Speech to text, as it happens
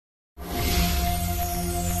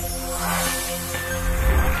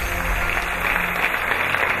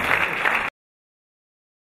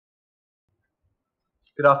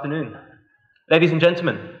Good afternoon. Ladies and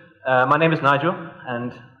gentlemen, my name is Nigel,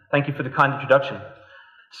 and thank you for the kind introduction.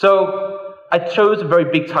 So, I chose a very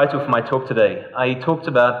big title for my talk today. I talked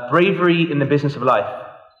about bravery in the business of life.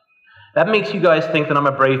 That makes you guys think that I'm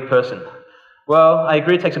a brave person. Well, I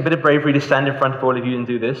agree it takes a bit of bravery to stand in front of all of you and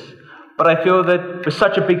do this, but I feel that with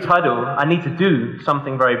such a big title, I need to do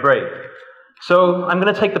something very brave. So, I'm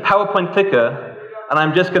going to take the PowerPoint clicker, and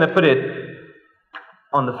I'm just going to put it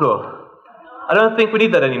on the floor. I don't think we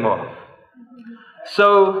need that anymore.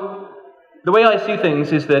 So, the way I see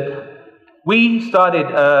things is that we started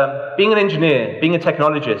being an engineer, being a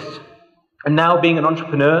technologist, and now being an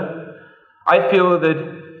entrepreneur. I feel that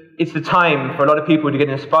it's the time for a lot of people to get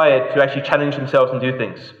inspired to actually challenge themselves and do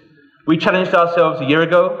things. We challenged ourselves a year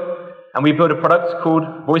ago, and we built a product called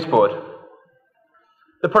VoiceBoard.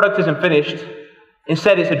 The product isn't finished.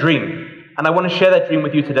 Instead, it's a dream. And I want to share that dream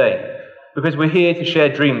with you today, because we're here to share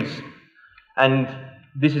dreams. And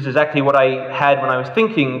this is exactly what I had when I was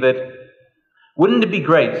thinking that, wouldn't it be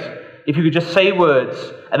great if you could just say words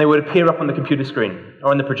and they would appear up on the computer screen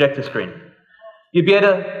or on the projector screen? You'd be able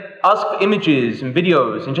to ask for images and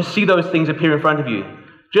videos and just see those things appear in front of you.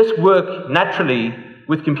 Just work naturally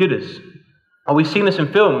with computers. And we've seen this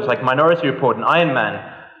in films like Minority Report and Iron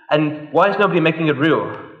Man. And why is nobody making it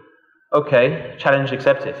real? Okay, challenge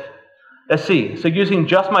accepted. Let's see. So using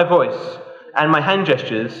just my voice and my hand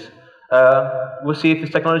gestures, we'll see if this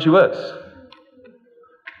technology works.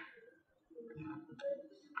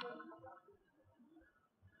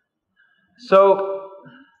 So,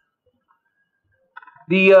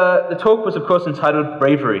 the talk was, of course, entitled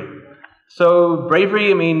Bravery. So,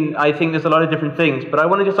 bravery, I think there's a lot of different things, but I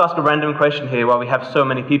want to just ask a random question here while we have so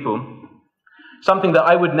many people. Something that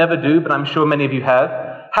I would never do, but I'm sure many of you have.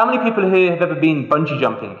 How many people here have ever been bungee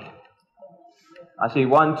jumping? I see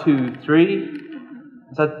 1, 2, 3.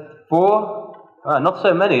 Is that 4? Not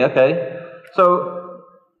so many, okay. So,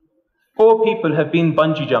 4 people have been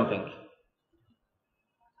bungee jumping.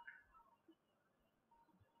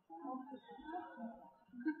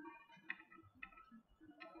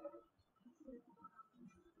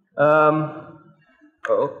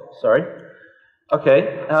 Sorry.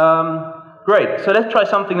 Okay, great. So let's try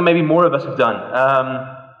something that maybe more of us have done.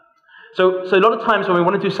 So a lot of times when we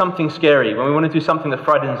want to do something scary, when we want to do something that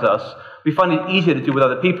frightens us, we find it easier to do with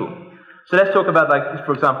other people. So let's talk about, like,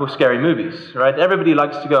 for example, scary movies, right? Everybody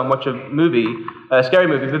likes to go and watch a movie, a scary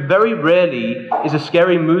movie, but very rarely is a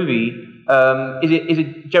scary movie, is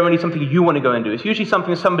it generally something you want to go and do. It's usually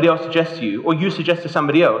something somebody else suggests to you, or you suggest to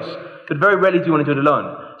somebody else, but very rarely do you want to do it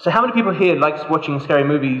alone. So how many people here likes watching scary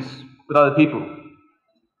movies with other people?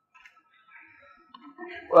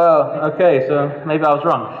 Well, okay, so maybe I was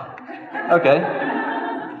wrong. Okay.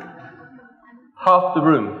 Half the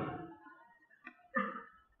room.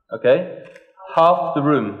 Okay. Half the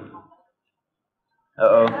room.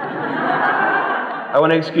 Uh-oh. I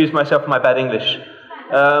want to excuse myself for my bad English.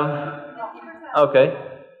 Okay.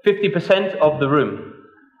 50% of the room.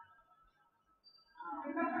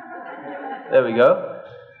 There we go.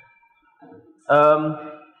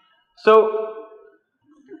 So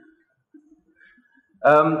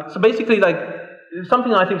basically, like,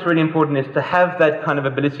 something I think is really important is to have that kind of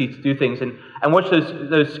ability to do things and watch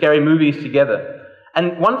those scary movies together.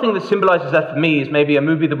 And one thing that symbolizes that for me is maybe a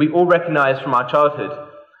movie that we all recognize from our childhood.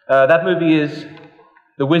 That movie is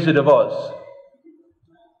The Wizard of Oz.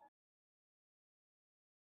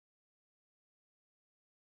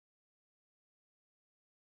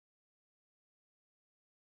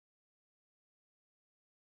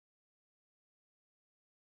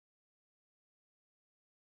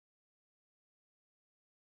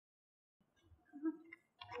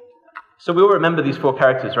 So we all remember these 4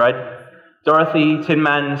 characters, right? Dorothy, Tin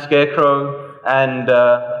Man, Scarecrow, and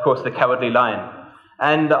of course the Cowardly Lion.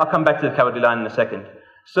 And I'll come back to the Cowardly Lion in a second.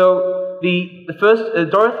 So the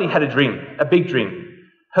first, Dorothy had a dream, a big dream.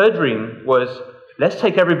 Her dream was, let's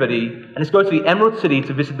take everybody and let's go to the Emerald City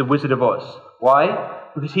to visit the Wizard of Oz.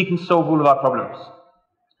 Why? Because he can solve all of our problems.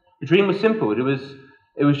 The dream was simple.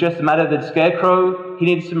 It was just a matter that Scarecrow, he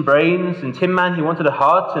needed some brains, and Tin Man, he wanted a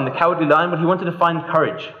heart, and the Cowardly Lion, but he wanted to find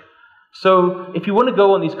courage. So if you want to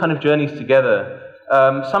go on these kind of journeys together,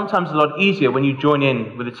 sometimes it's a lot easier when you join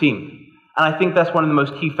in with a team. And I think that's one of the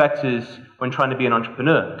most key factors when trying to be an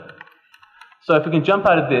entrepreneur. So if we can jump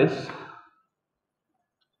out of this.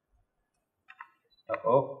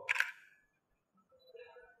 Uh-oh.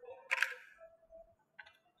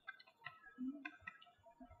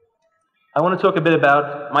 I want to talk a bit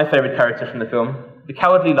about my favorite character from the film, the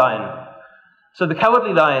Cowardly Lion. So the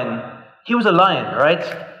Cowardly Lion, he was a lion,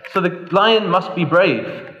 right? So the lion must be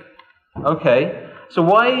brave. Okay. So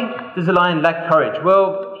why does the lion lack courage?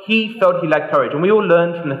 Well, he felt he lacked courage, and we all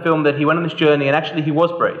learned from the film that he went on this journey, and actually he was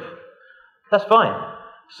brave. That's fine.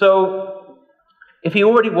 So, if he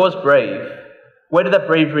already was brave, where did that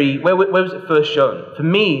bravery, where was it first shown? For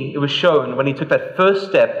me, it was shown when he took that first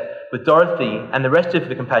step with Dorothy and the rest of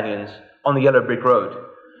the companions on the yellow brick road.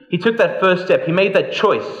 He took that first step, he made that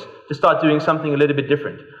choice to start doing something a little bit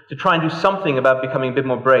different, to try and do something about becoming a bit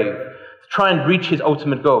more brave, to try and reach his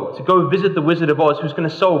ultimate goal, to go visit the Wizard of Oz who's going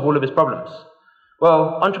to solve all of his problems.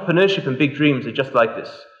 Well, entrepreneurship and big dreams are just like this.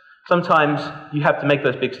 Sometimes you have to make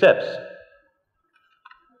those big steps.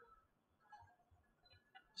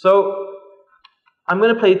 So, I'm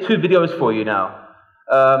going to play 2 videos for you now.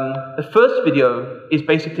 The first video is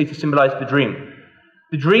basically to symbolize the dream.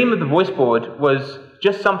 The dream of the voice board was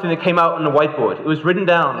just something that came out on the whiteboard. It was written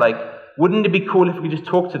down like, wouldn't it be cool if we could just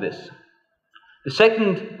talk to this? The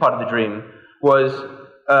second part of the dream was,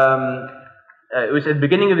 it was at the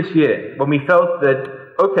beginning of this year when we felt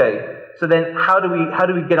that, okay, so then how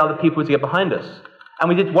do we get other people to get behind us? And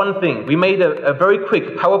we did one thing. We made a very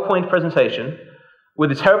quick PowerPoint presentation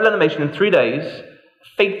with a terrible animation in 3 days,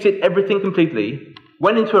 faked it, everything completely,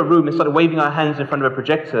 went into a room and started waving our hands in front of a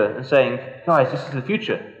projector and saying, guys, this is the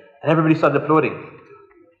future. And everybody started applauding.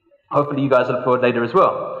 Hopefully you guys will applaud later as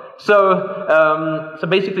well. So, so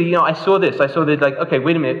basically, you know, I saw this, like, okay,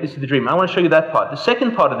 wait a minute, this is the dream. I want to show you that part. The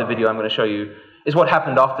second part of the video I'm going to show you is what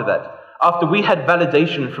happened after that. After we had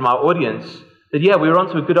validation from our audience that, yeah, we were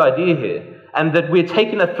onto a good idea here, and that we had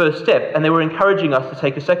taken that first step, and they were encouraging us to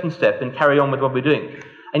take a second step and carry on with what we're doing.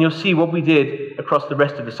 And you'll see what we did across the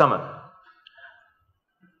rest of the summer.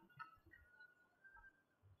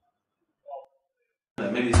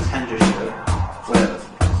 Maybe it's a hand gesture, whatever.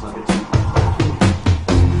 It's not good too.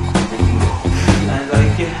 And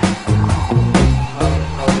like, yeah.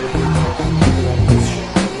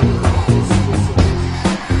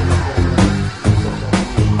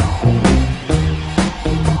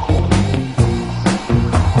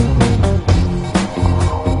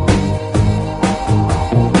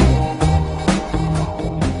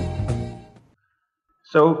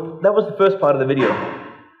 So that was the first part of the video.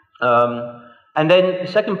 And then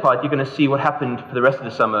the second part, you're going to see what happened for the rest of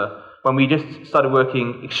the summer when we just started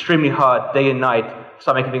working extremely hard, day and night, to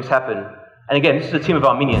start making things happen. And again, this is a team of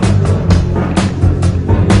Armenians.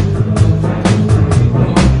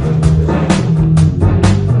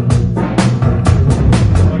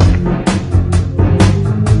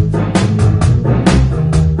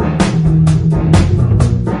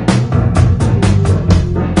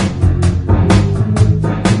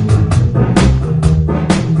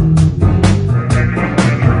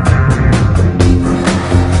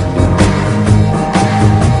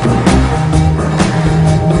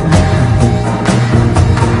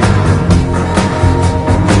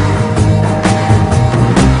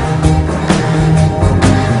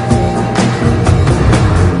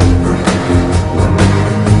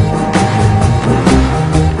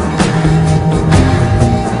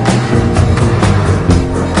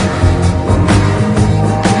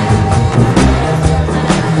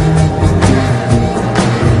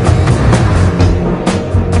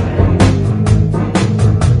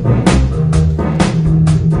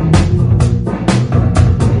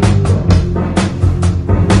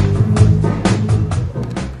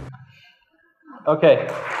 Okay,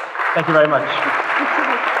 thank you very much.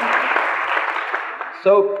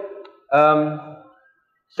 So,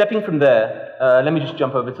 stepping from there, let me just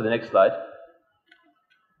jump over to the next slide.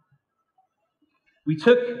 We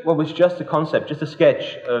took what was just a concept, just a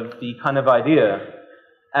sketch of the kind of idea,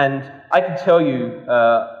 and I can tell you,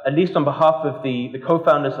 at least on behalf of the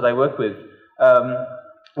co-founders that I work with,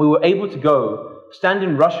 we were able to go, stand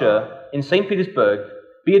in Russia, in St. Petersburg,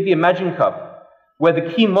 be at the Imagine Cup, where the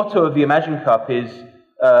key motto of the Imagine Cup is,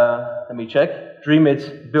 let me check, dream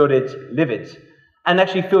it, build it, live it. And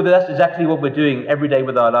actually feel that that's exactly what we're doing every day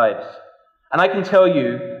with our lives. And I can tell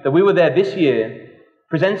you that we were there this year,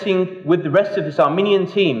 presenting with the rest of this Armenian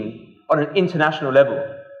team on an international level.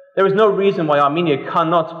 There is no reason why Armenia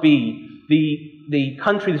cannot be the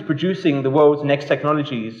country that's producing the world's next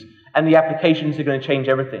technologies and the applications that are going to change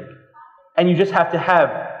everything. And you just have to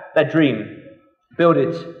have that dream, build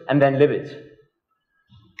it, and then live it.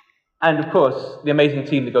 And of course, the amazing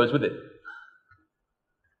team that goes with it.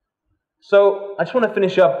 So I just want to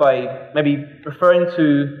finish up by maybe referring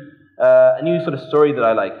to a new sort of story that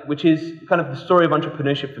I like, which is kind of the story of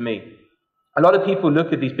entrepreneurship for me. A lot of people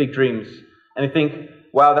look at these big dreams and they think,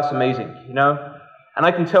 wow, that's amazing, you know? And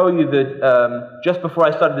I can tell you that just before I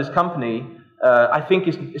started this company, I think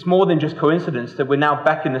it's more than just coincidence that we're now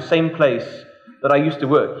back in the same place that I used to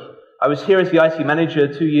work. I was here as the IT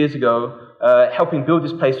manager 2 years ago helping build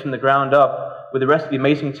this place from the ground up with the rest of the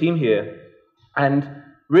amazing team here, and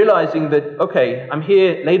realizing that, okay, I'm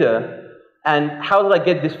here later, and how did I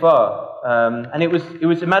get this far? And it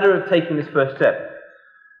was a matter of taking this first step.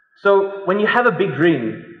 So when you have a big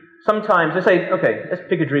dream, sometimes, let's say, okay, let's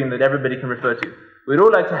pick a dream that everybody can refer to. We'd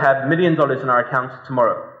all like to have $1 million in our accounts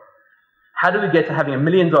tomorrow. How do we get to having $1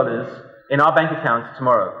 million in our bank accounts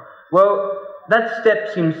tomorrow? Well, that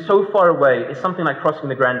step seems so far away. It's something like crossing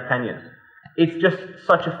the Grand Canyon. It's just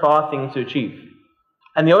such a far thing to achieve.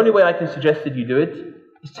 And the only way I can suggest that you do it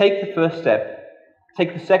is take the first step,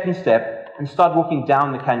 take the second step, and start walking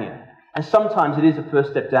down the canyon. And sometimes it is a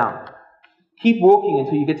first step down. Keep walking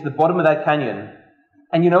until you get to the bottom of that canyon.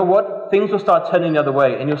 And you know what? Things will start turning the other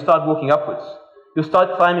way, and you'll start walking upwards. You'll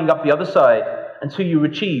start climbing up the other side until you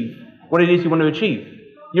achieve what it is you want to achieve.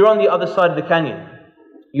 You're on the other side of the canyon.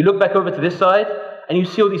 You look back over to this side, and you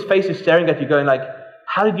see all these faces staring at you going like,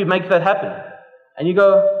 how did you make that happen? And you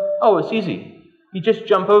go, oh, it's easy. You just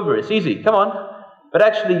jump over, it's easy, come on. But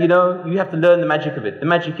actually, you know, you have to learn the magic of it. The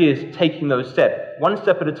magic is taking those steps, one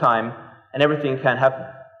step at a time, and everything can happen.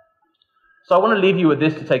 So I want to leave you with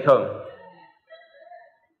this to take home.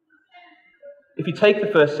 If you take the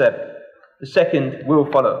first step, the second will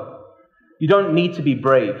follow. You don't need to be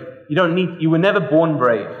brave. You were never born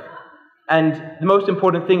brave. And the most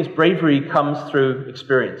important thing is bravery comes through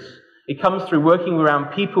experience. It comes through working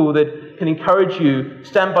around people that can encourage you,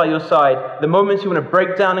 stand by your side. The moments you want to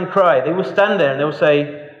break down and cry, they will stand there and they will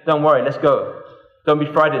say, don't worry, let's go. Don't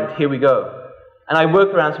be frightened, here we go. And I work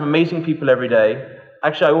around some amazing people every day.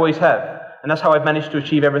 Actually, I always have. And that's how I've managed to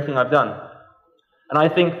achieve everything I've done. And I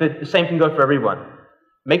think that the same can go for everyone.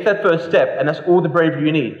 Make that first step, and that's all the bravery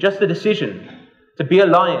you need. Just the decision to be a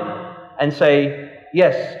lion and say,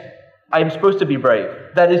 yes, I am supposed to be brave.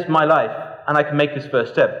 That is my life, and I can make this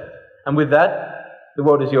first step. And with that, the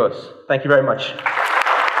world is yours. Thank you very much.